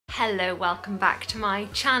Hello, welcome back to my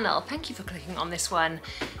channel. Thank you for clicking on this one.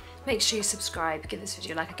 Make sure you subscribe, give this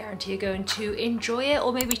video a like. I guarantee you're going to enjoy it,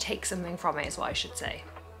 or maybe take something from it is what I should say.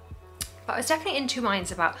 But I was definitely in two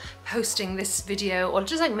minds about posting this video, or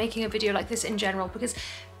just like making a video like this in general,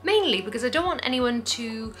 mainly because I don't want anyone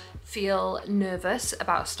to feel nervous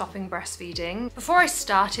about stopping breastfeeding. Before I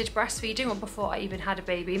started breastfeeding, or before I even had a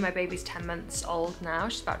baby, my baby's 10 months old now,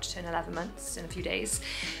 she's about to turn 11 months in a few days,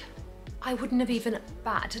 I wouldn't have even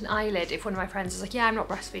batted an eyelid if one of my friends was like, yeah, I'm not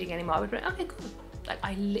breastfeeding anymore. I would be like, okay, cool. Like,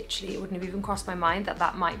 I literally, it wouldn't have even crossed my mind that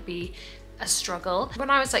that might be a struggle.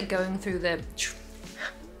 When I was like going through the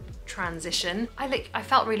transition, I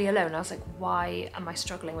felt really alone. I was like, why am I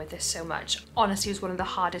struggling with this so much? Honestly, it was one of the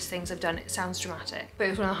hardest things I've done. It sounds dramatic, but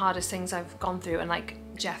it was one of the hardest things I've gone through, and like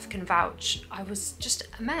Jeff can vouch, I was just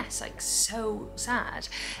a mess, like so sad.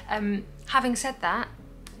 Having said that,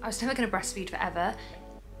 I was never gonna breastfeed forever.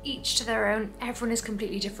 Each to their own, everyone is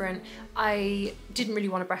completely different. I didn't really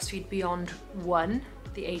want to breastfeed beyond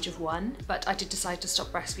the age of one, but I did decide to stop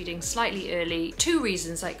breastfeeding slightly early. Two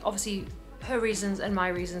reasons, like obviously her reasons and my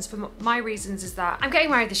reasons. For my reasons is that I'm getting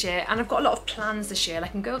married this year and I've got a lot of plans this year.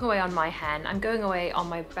 Like I'm going away on my hen, I'm going away on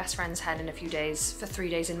my best friend's hen in a few days for 3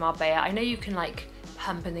 days in Marbella. I know you can like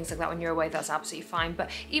pump and things like that when you're away, that's absolutely fine, but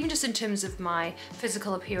even just in terms of my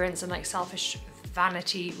physical appearance and like selfish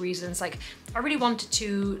vanity reasons, like I really wanted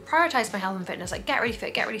to prioritize my health and fitness, like get really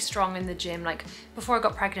fit, get really strong in the gym. Like before I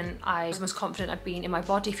got pregnant, I was the most confident I'd been in my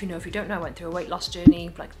body. If you don't know, I went through a weight loss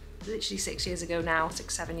journey like literally 6 years ago now,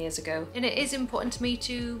 7 years ago. And it is important to me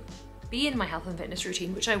to be in my health and fitness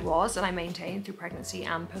routine, which I was and I maintained through pregnancy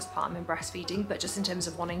and postpartum and breastfeeding, but just in terms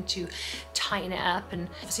of wanting to tighten it up, and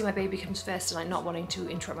obviously my baby comes first, and like not wanting to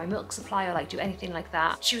interrupt my milk supply or like do anything like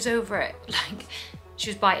that. She was over it, like she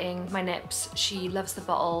was biting my nips. She loves the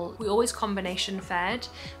bottle. We always combination fed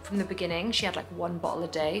from the beginning. She had like 1 bottle a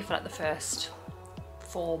day for like the first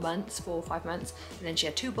 4 or 5 months, and then she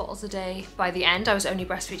had 2 bottles a day. By the end, I was only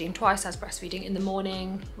breastfeeding twice. I was breastfeeding in the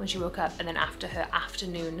morning when she woke up, and then after her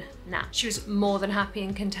afternoon nap. She was more than happy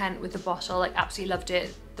and content with the bottle, like absolutely loved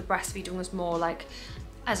it. The breastfeeding was more like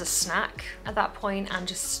as a snack at that point, and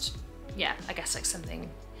just, yeah, I guess like something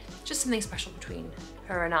special between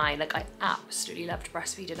her and I. Like I absolutely loved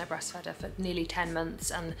breastfeeding. I breastfed her for nearly 10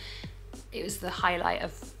 months, and it was the highlight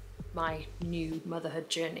of my new motherhood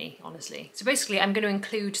journey, honestly. So basically I'm going to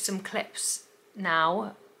include some clips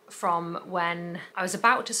now from when I was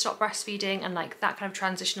about to stop breastfeeding and like that kind of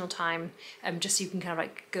transitional time, just so you can kind of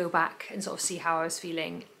like go back and sort of see how I was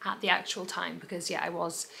feeling at the actual time, because yeah, I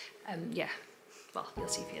was, yeah, well, you'll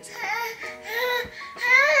see for yourself.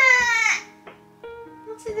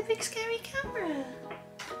 What's in the big scary camera?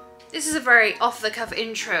 This is a very off-the-cuff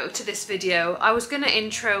intro to this video. I was gonna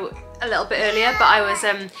intro a little bit earlier, but I was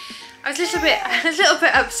a little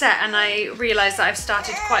bit upset, and I realised that I've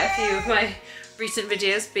started quite a few of my recent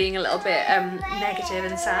videos being a little bit negative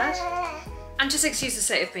and sad. And just excuse the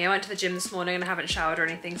state of me. I went to the gym this morning and I haven't showered or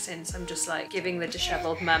anything since. I'm just like giving the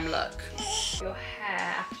dishevelled mum look. Your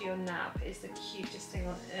hair after your nap is the cutest thing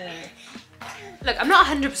on earth. Look, I'm not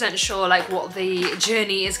 100% sure like what the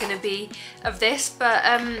journey is going to be of this, but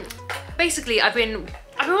basically I've been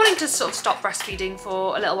wanting to sort of stop breastfeeding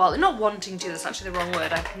for a little while. Not wanting to, that's actually the wrong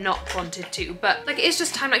word. I've not wanted to, but like it's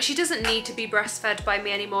just time. Like she doesn't need to be breastfed by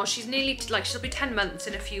me anymore. She's nearly, like she'll be 10 months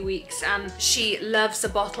in a few weeks, and she loves a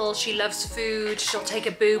bottle, she loves food, she'll take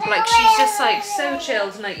a boob. Like she's just like so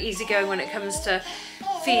chilled and like easygoing when it comes to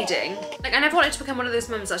feeding. Like I never wanted to become one of those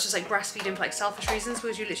mums that's just like breastfeeding for like selfish reasons,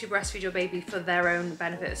 because you literally breastfeed your baby for their own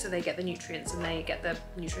benefit, so they get the nutrients and they get the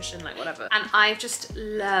nutrition, like whatever. And I've just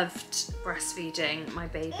loved breastfeeding my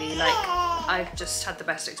baby. Like I've just had the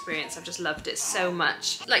best experience. I've just loved it so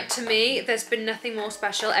much. Like to me, there's been nothing more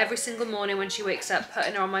special. Every single morning when she wakes up,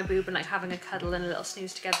 putting her on my boob and like having a cuddle and a little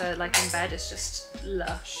snooze together like in bed, it's just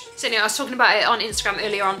lush. So anyway, I was talking about it on Instagram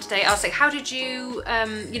earlier on today. I was like, how did you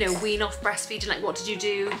you know, wean off breastfeeding? Like what did you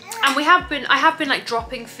do? And I have been like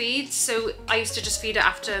dropping feeds. So I used to just feed her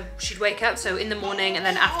after she'd wake up, so in the morning, and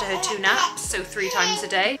then after her 2 naps, so 3 times a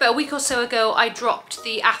day. But a week or so ago I dropped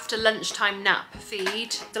the after lunchtime nap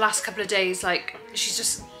feed. The last couple of days, like she's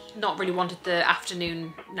just not really wanted the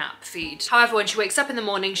afternoon nap feed. However, when she wakes up in the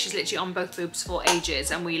morning, she's literally on both boobs for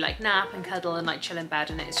ages, and we like nap and cuddle and like chill in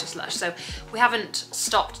bed, and it's just lush. So we haven't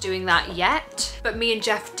stopped doing that yet, but me and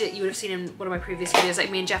Jeff did, you would have seen in one of my previous videos,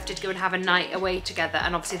 like me and Jeff did go and have a night away together,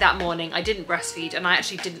 and obviously that morning I didn't breastfeed, and I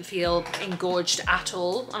actually didn't feel engorged at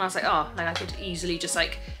all, and I was like, oh, like I could easily just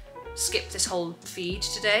like skip this whole feed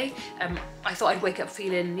today. I thought I'd wake up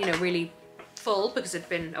feeling, you know, really full because I'd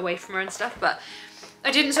been away from her and stuff, but I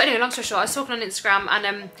didn't. So anyway, long story short, I was talking on Instagram,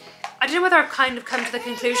 and I don't know whether I've kind of come to the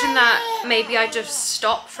conclusion that maybe I just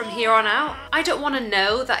stop from here on out. I don't want to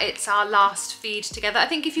know that it's our last feed together. I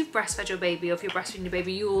think if you've breastfed your baby, or if you're breastfeeding your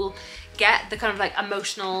baby, you'll get the kind of like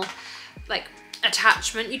emotional like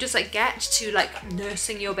attachment you just like get to like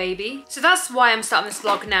nursing your baby. So that's why I'm starting this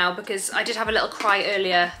vlog now, because I did have a little cry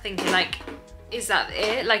earlier thinking like, is that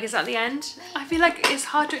it? Like, is that the end? I feel like it's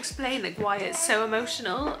hard to explain like why it's so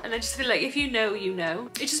emotional, and I just feel like if you know, you know.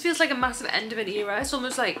 It just feels like a massive end of an era. It's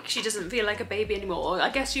almost like she doesn't feel like a baby anymore. I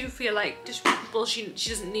guess you feel like just, well, she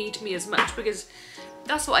doesn't need me as much, because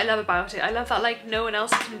that's what I love about it. I love that like no one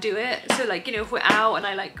else can do it. So like, you know, if we're out and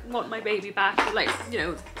I like want my baby back, or like, you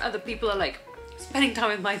know, other people are like spending time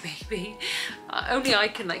with my baby, only I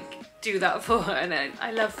can like do that for her. And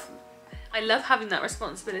I love having that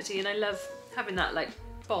responsibility, and I love having that like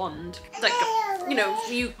bond, like, you know,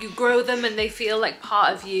 you grow them and they feel like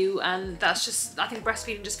part of you, and that's just, I think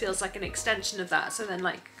breastfeeding just feels like an extension of that. So then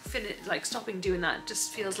like stopping doing that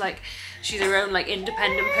just feels like she's her own like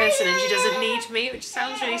independent person and she doesn't need me, which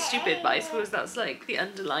sounds really stupid, but I suppose that's like the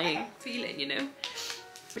underlying feeling, you know.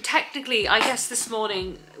 But technically, I guess this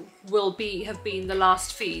morning will have been the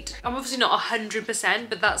last feed. I'm obviously not 100%,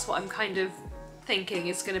 but that's what I'm kind of thinking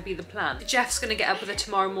is going to be the plan. Jeff's going to get up with her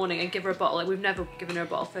tomorrow morning and give her a bottle. Like, we've never given her a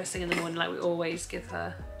bottle first thing in the morning, like we always give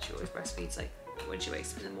her. She always breastfeeds like when she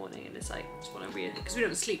wakes up in the morning, and it's like, just want to because we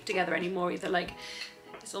don't sleep together anymore either. Like,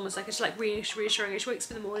 it's almost like it's like reassuring her. She wakes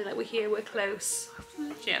up in the morning, like, we're here, we're close.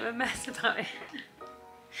 She I'm a mess about it.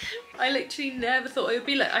 I literally never thought it would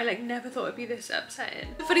be like, I like never thought it'd be this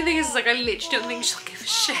upsetting. The funny thing is like, I literally don't think she'll give a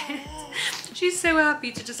shit. She's so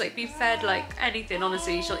happy to just like be fed like anything,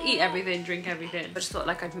 honestly. She'll eat everything, drink everything. I just thought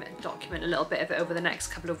like I'd document a little bit of it over the next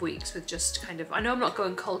couple of weeks with just kind of, I know I'm not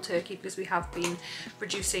going cold turkey because we have been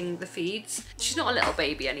reducing the feeds. She's not a little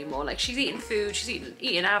baby anymore. Like, she's eating food, she's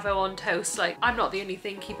eating avo on toast. Like, I'm not the only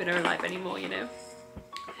thing keeping her alive anymore, you know?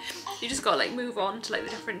 You just gotta like move on to like the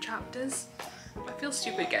different chapters. I feel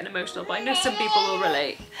stupid getting emotional, but I know some people will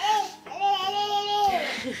relate.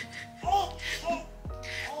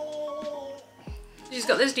 She's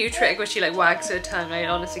got this new trick where she like wags her tongue. I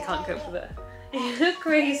honestly can't cope with it. You're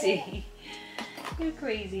crazy. You're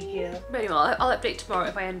crazy, girl. But anyway, I'll update tomorrow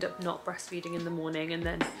if I end up not breastfeeding in the morning, and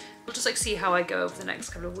then we'll just like see how I go over the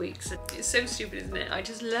next couple of weeks. It's so stupid, isn't it? I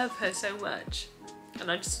just love her so much. And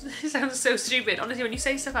I just, it sounds so stupid. Honestly, when you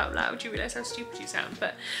say stuff out loud, you realise how stupid you sound.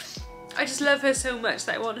 But I just love her so much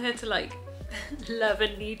that I want her to like love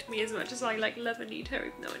and need me as much as I like love and need her,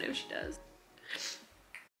 even though I know she does.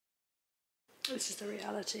 This is the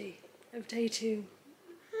reality of day 2.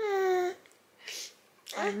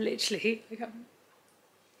 I'm literally, like,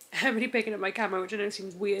 I'm really picking up my camera, which I know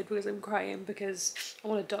seems weird because I'm crying, because I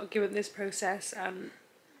want to document this process, and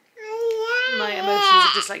my emotions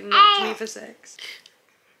have just like knocked me for 6.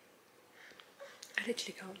 I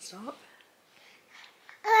literally can't stop.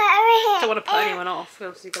 Don't want to put anyone off. We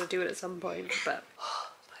obviously got to do it at some point, but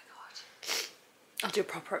oh my god, I'll do a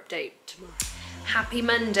proper update tomorrow. Happy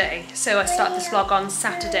Monday. So I start this vlog on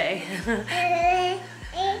Saturday.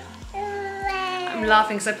 I'm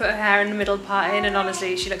laughing because I put her hair in the middle part in, and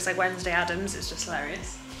honestly she looks like Wednesday Addams. It's just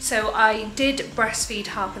hilarious. So I did breastfeed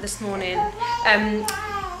Harper this morning.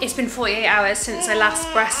 It's been 48 hours since I last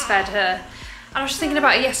breastfed her. And I was just thinking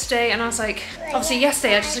about it yesterday, and I was like, obviously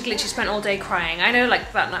yesterday I just like literally spent all day crying. I know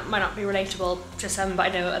like that might not be relatable to some, but I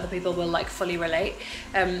know other people will like fully relate.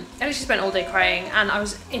 I literally spent all day crying, and I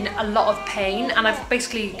was in a lot of pain, and I've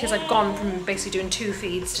basically, because I've gone from basically doing 2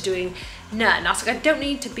 feeds to doing none, I was like, I don't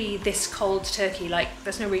need to be this cold turkey. Like,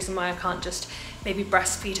 there's no reason why I can't just maybe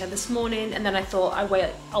breastfeed her this morning. And then I thought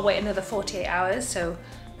I'll wait another 48 hours, so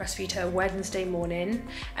breastfeed her Wednesday morning,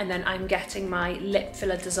 and then I'm getting my lip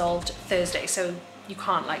filler dissolved Thursday, so you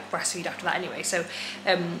can't like breastfeed after that anyway. So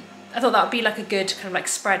I thought that would be like a good kind of like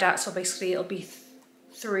spread out, so basically it'll be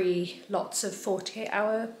 3 lots of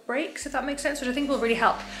 48-hour breaks, if that makes sense, which I think will really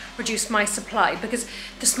help reduce my supply, because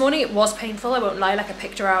this morning it was painful, I won't lie. Like, I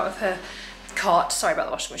picked her out of her cot, sorry about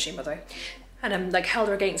the washing machine by the way, and like held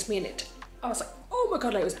her against me, and I was like, oh my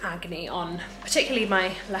god, like, it was agony on particularly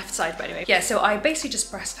my left side. But anyway, yeah, so I basically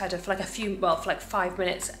just breastfed her for like for like 5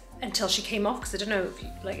 minutes until she came off, because I don't know if you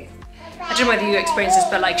like, I don't know whether you experience this,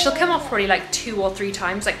 but like she'll come off probably like 2 or 3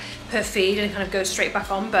 times like per feed and kind of go straight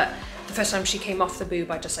back on. But the first time she came off the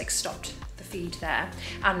boob, I just like stopped the feed there,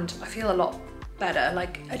 and I feel a lot better.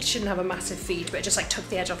 Like, I shouldn't have a massive feed, but it just like took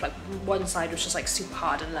the edge off. Like, one side was just like super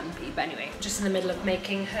hard and lumpy. But anyway, just in the middle of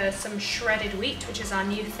making her some shredded wheat, which is our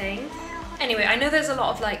new thing. Anyway, I know there's a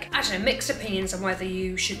lot of like, I don't know, mixed opinions on whether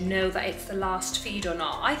you should know that it's the last feed or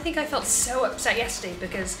not. I think I felt so upset yesterday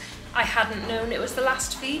because I hadn't known it was the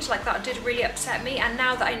last feed. Like that did really upset me. And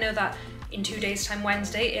now that I know that in 2 days time,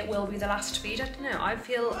 Wednesday, it will be the last feed, I don't know, I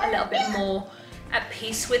feel a little bit more at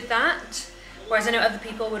peace with that. Whereas I know other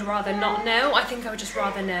people would rather not know. I think I would just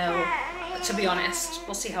rather know, to be honest.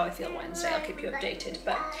 We'll see how I feel Wednesday, I'll keep you updated.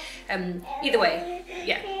 But either way,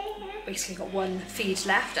 yeah, basically got 1 feed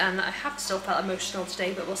left, and I have still felt emotional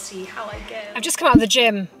today, but we'll see how I go. I've just come out of the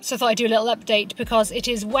gym, so I thought I'd do a little update because it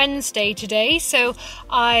is Wednesday today. So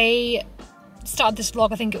I started this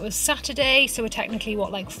vlog, I think it was Saturday, so we're technically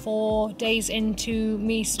what, like 4 days into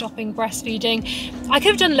me stopping breastfeeding. I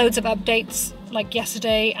could have done loads of updates like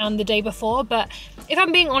yesterday and the day before, but if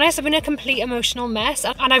I'm being honest, I've been a complete emotional mess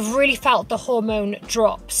and I've really felt the hormone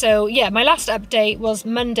drop. So yeah, my last update was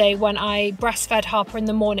Monday when I breastfed Harper in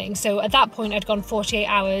the morning. So at that point I'd gone 48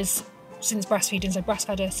 hours since breastfeeding. So I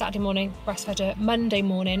breastfed her Saturday morning, breastfed her Monday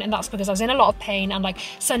morning, and that's because I was in a lot of pain, and like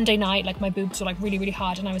Sunday night, like my boobs were like really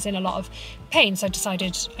hard and I was in a lot of pain. So I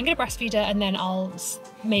decided I'm gonna breastfeed her and then I'll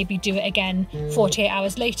maybe do it again 48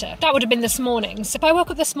 hours later. That would have been this morning. So I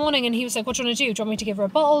woke up this morning and he was like, what do you want to do? Do you want me to give her a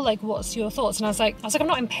bottle? Like, what's your thoughts? And I was like, I'm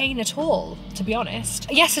not in pain at all, to be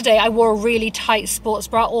honest. Yesterday I wore a really tight sports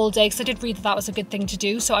bra all day because I did read that was a good thing to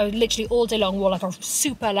do. So I literally all day long wore like a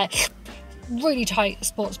super like really tight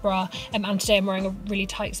sports bra, and today I'm wearing a really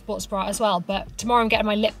tight sports bra as well. But tomorrow I'm getting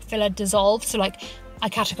my lip filler dissolved, so like I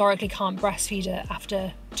categorically can't breastfeed her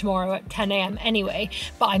after tomorrow at 10 AM anyway,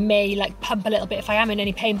 but I may like pump a little bit if I am in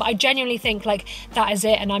any pain. But I genuinely think like that is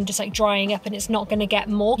it, and I'm just like drying up and it's not going to get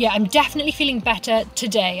more. Yeah, I'm definitely feeling better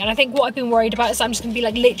today, and I think what I've been worried about is I'm just gonna be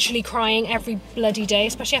like literally crying every bloody day,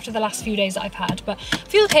 especially after the last few days that I've had. But I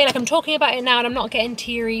feel okay, like I'm talking about it now and I'm not getting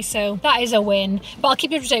teary, so that is a win. But I'll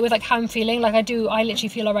keep you up to date with like how I'm feeling. Like I literally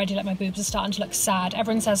feel already like my boobs are starting to look sad.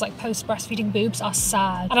 Everyone says like post breastfeeding boobs are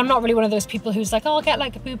sad, and I'm not really one of those people who's like, oh, I'll get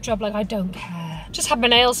like a boob job. Like I don't care. Just had my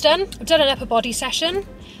nails done. I've done an upper body session,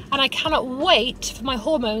 and I cannot wait for my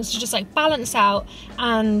hormones to just like balance out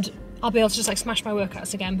and I'll be able to just like smash my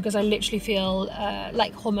workouts again, because I literally feel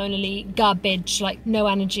like hormonally garbage, like no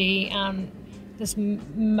energy, and there's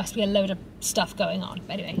must be a load of stuff going on.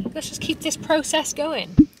 But anyway, let's just keep this process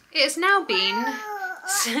going. It has now been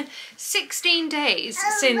 16 days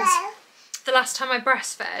since the last time I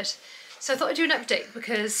breastfed, so I thought I'd do an update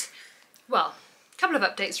because, well, couple of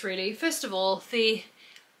updates really. First of all, the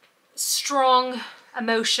strong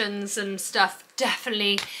emotions and stuff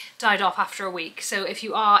definitely died off after a week. So if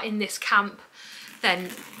you are in this camp, then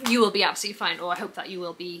you will be absolutely fine, or I hope that you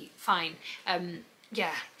will be fine.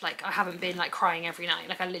 Yeah, like I haven't been like crying every night.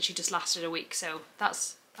 Like I literally just lasted a week, so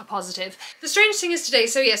that's a positive. The strange thing is today,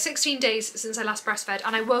 so yeah, 16 days since I last breastfed,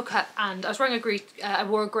 and I woke up and I was wearing I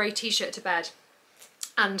wore a grey t-shirt to bed,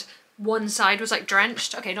 and one side was like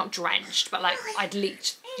drenched. Okay, not drenched, but like I'd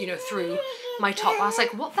leaked, you know, through my top. I was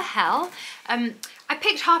like, what the hell? I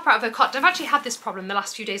picked Harper out of her cot. I've actually had this problem the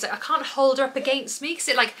last few days. Like I can't hold her up against me because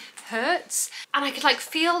it like hurts, and I could like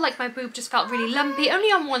feel like my boob just felt really lumpy, only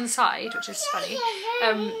on one side, which is funny.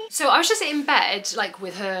 So I was just in bed like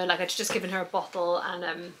with her, like I'd just given her a bottle,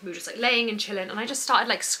 and we were just like laying and chilling, and I just started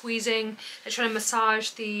like squeezing, like trying to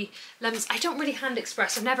massage the lumps. I don't really hand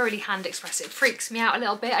express. I've never really hand expressed. It freaks me out a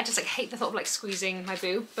little bit. I just like hate the thought of like squeezing my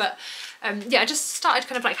boob. But yeah, I just started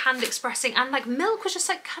kind of like hand expressing, and like milk was just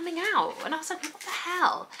like coming out, and I was like, what the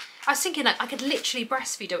hell? I was thinking like I could literally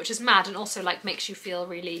breastfeed her, which is mad, and also like makes you feel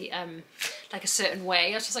really like a certain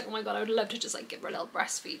way. I was just like, oh my god, I would love to just like give her a little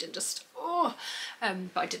breastfeed and just but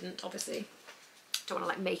I didn't, obviously. Don't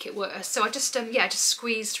want to like make it worse. So I just yeah, just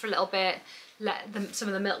squeezed for a little bit, let some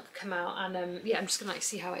of the milk come out, and yeah, I'm just gonna like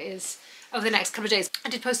see how it is over the next couple of days. I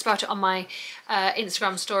did post about it on my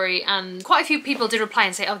Instagram story, and quite a few people did reply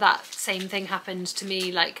and say, oh, that same thing happened to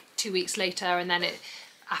me like 2 weeks later, and then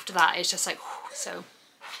after that it's just like whew. So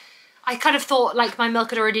I kind of thought like my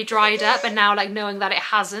milk had already dried up, and now like knowing that it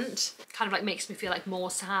hasn't kind of like makes me feel like more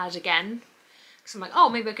sad again, because I'm like, oh,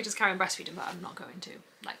 maybe I could just carry on breastfeeding, but I'm not going to.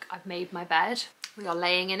 Like I've made my bed, we are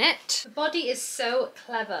laying in it. The body is so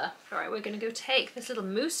clever. All right, we're gonna go take this little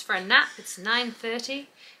moose for a nap. It's 9:30.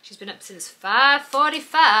 She's been up since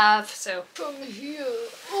 5:45, so come here.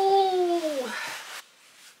 Oh,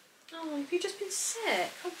 have you just been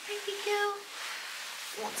sick? Oh, baby girl.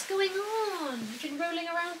 What's going on? You've been rolling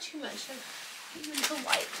around too much. You little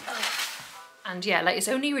white. And yeah, like it's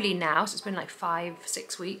only really now, so it's been like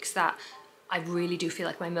 5-6 weeks, that I really do feel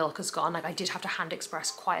like my milk has gone. Like I did have to hand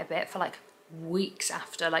express quite a bit for like weeks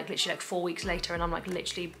after, like literally like 4 weeks later, and I'm like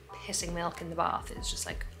literally pissing milk in the bath. It's just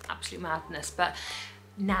like absolute madness. But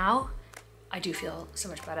now I do feel so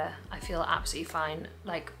much better. I feel absolutely fine.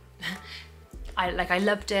 Like I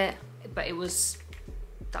loved it, but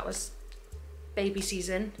that was baby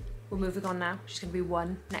season, we're moving on now. She's gonna be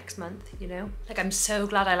 1 next month, you know? Like, I'm so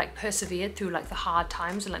glad I like persevered through like the hard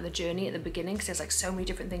times and like the journey at the beginning, because there's like so many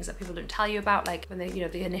different things that people don't tell you about, like when they, you know,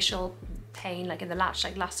 the initial pain like in the latch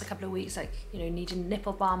like lasts a couple of weeks, like, you know, needing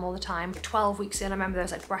nipple balm all the time. 12 weeks in, I remember there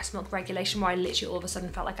was like breast milk regulation where I literally all of a sudden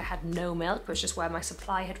felt like I had no milk, but it was just where my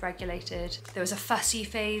supply had regulated. There was a fussy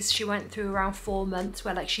phase she went through around 4 months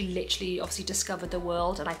where like she literally obviously discovered the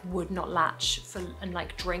world and like would not latch for and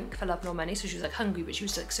like drink for love nor money, so she was like hungry but she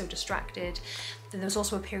was like so distracted. Then there was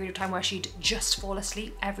also a period of time where she'd just fall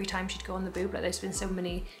asleep every time she'd go on the boob. Like, there's been so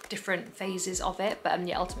many different phases of it, but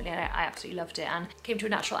yeah, ultimately I absolutely loved it and came to a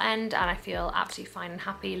natural end, and I feel absolutely fine and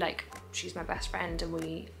happy. Like, she's my best friend and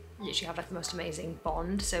we literally have like the most amazing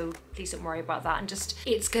bond, so please don't worry about that. And just,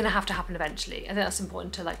 it's gonna have to happen eventually. I think that's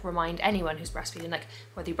important to like remind anyone who's breastfeeding, like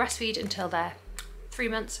whether you breastfeed until they're 3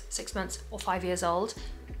 months, 6 months or 5 years old,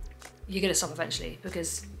 you're gonna stop eventually,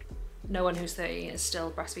 because no one who's 30 is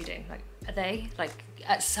still breastfeeding. Like, are they? Like,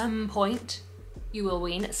 at some point you will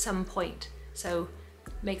wean, at some point. So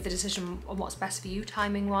make the decision on what's best for you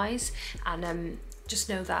timing wise, and just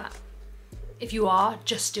know that if you are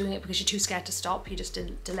just doing it because you're too scared to stop, you're just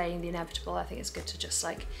delaying the inevitable. I think it's good to just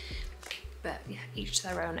like, but yeah, each to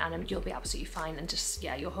their own, and you'll be absolutely fine, and just,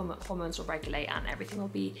 yeah, your hormones will regulate and everything will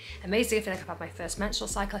be amazing. I feel like I've had my first menstrual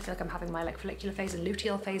cycle. I feel like I'm having my like follicular phase and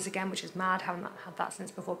luteal phase again, which is mad. Haven't had that since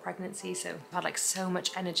before pregnancy. So I've had like so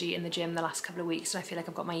much energy in the gym the last couple of weeks, and I feel like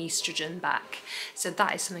I've got my estrogen back. So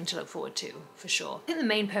that is something to look forward to for sure. I think the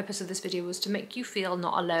main purpose of this video was to make you feel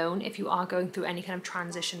not alone if you are going through any kind of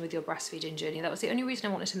transition with your breastfeeding journey. That was the only reason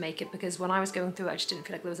I wanted to make it, because when I was going through it, I just didn't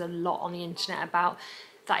feel like there was a lot on the internet about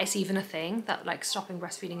that it's even a thing, that like stopping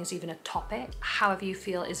breastfeeding is even a topic. However you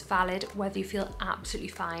feel is valid. Whether you feel absolutely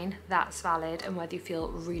fine, that's valid, and whether you feel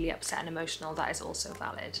really upset and emotional, that is also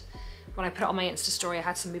valid. When I put it on my Insta story, I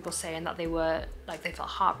had some people saying that they were like, they felt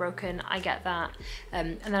heartbroken. I get that.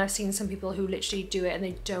 And then I've seen some people who literally do it and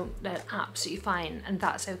they don't, they're absolutely fine, and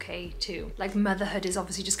that's okay too. Like, motherhood is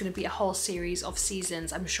obviously just gonna be a whole series of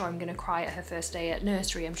seasons. I'm sure I'm gonna cry at her first day at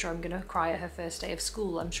nursery. I'm sure I'm gonna cry at her first day of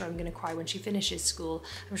school. I'm sure I'm gonna cry when she finishes school.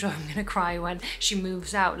 I'm sure I'm gonna cry when she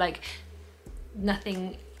moves out. Like,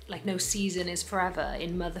 nothing, like no season is forever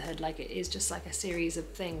in motherhood. Like, it is just like a series of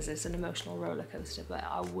things. It's an emotional roller coaster, but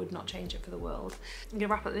I would not change it for the world. I'm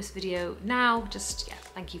gonna wrap up this video now. Just, yeah,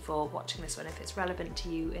 thank you for watching this one. If it's relevant to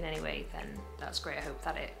you in any way, then that's great. I hope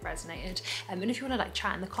that it resonated. And if you wanna like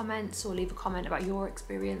chat in the comments or leave a comment about your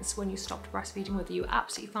experience when you stopped breastfeeding, whether you were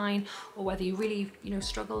absolutely fine or whether you really, you know,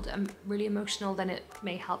 struggled and really emotional, then it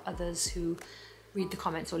may help others who read the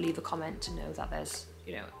comments or leave a comment to know that there's,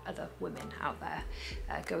 you know, other women out there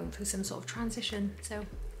going through some sort of transition. So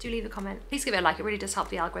do leave a comment. Please give it a like. It really does help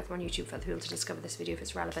the algorithm on YouTube for other people to discover this video if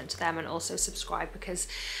it's relevant to them, and also subscribe, because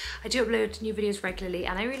I do upload new videos regularly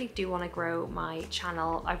and I really do want to grow my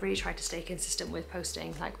channel. I've really tried to stay consistent with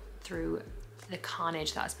posting like through the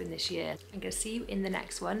carnage that has been this year. I'm gonna see you in the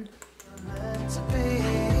next one.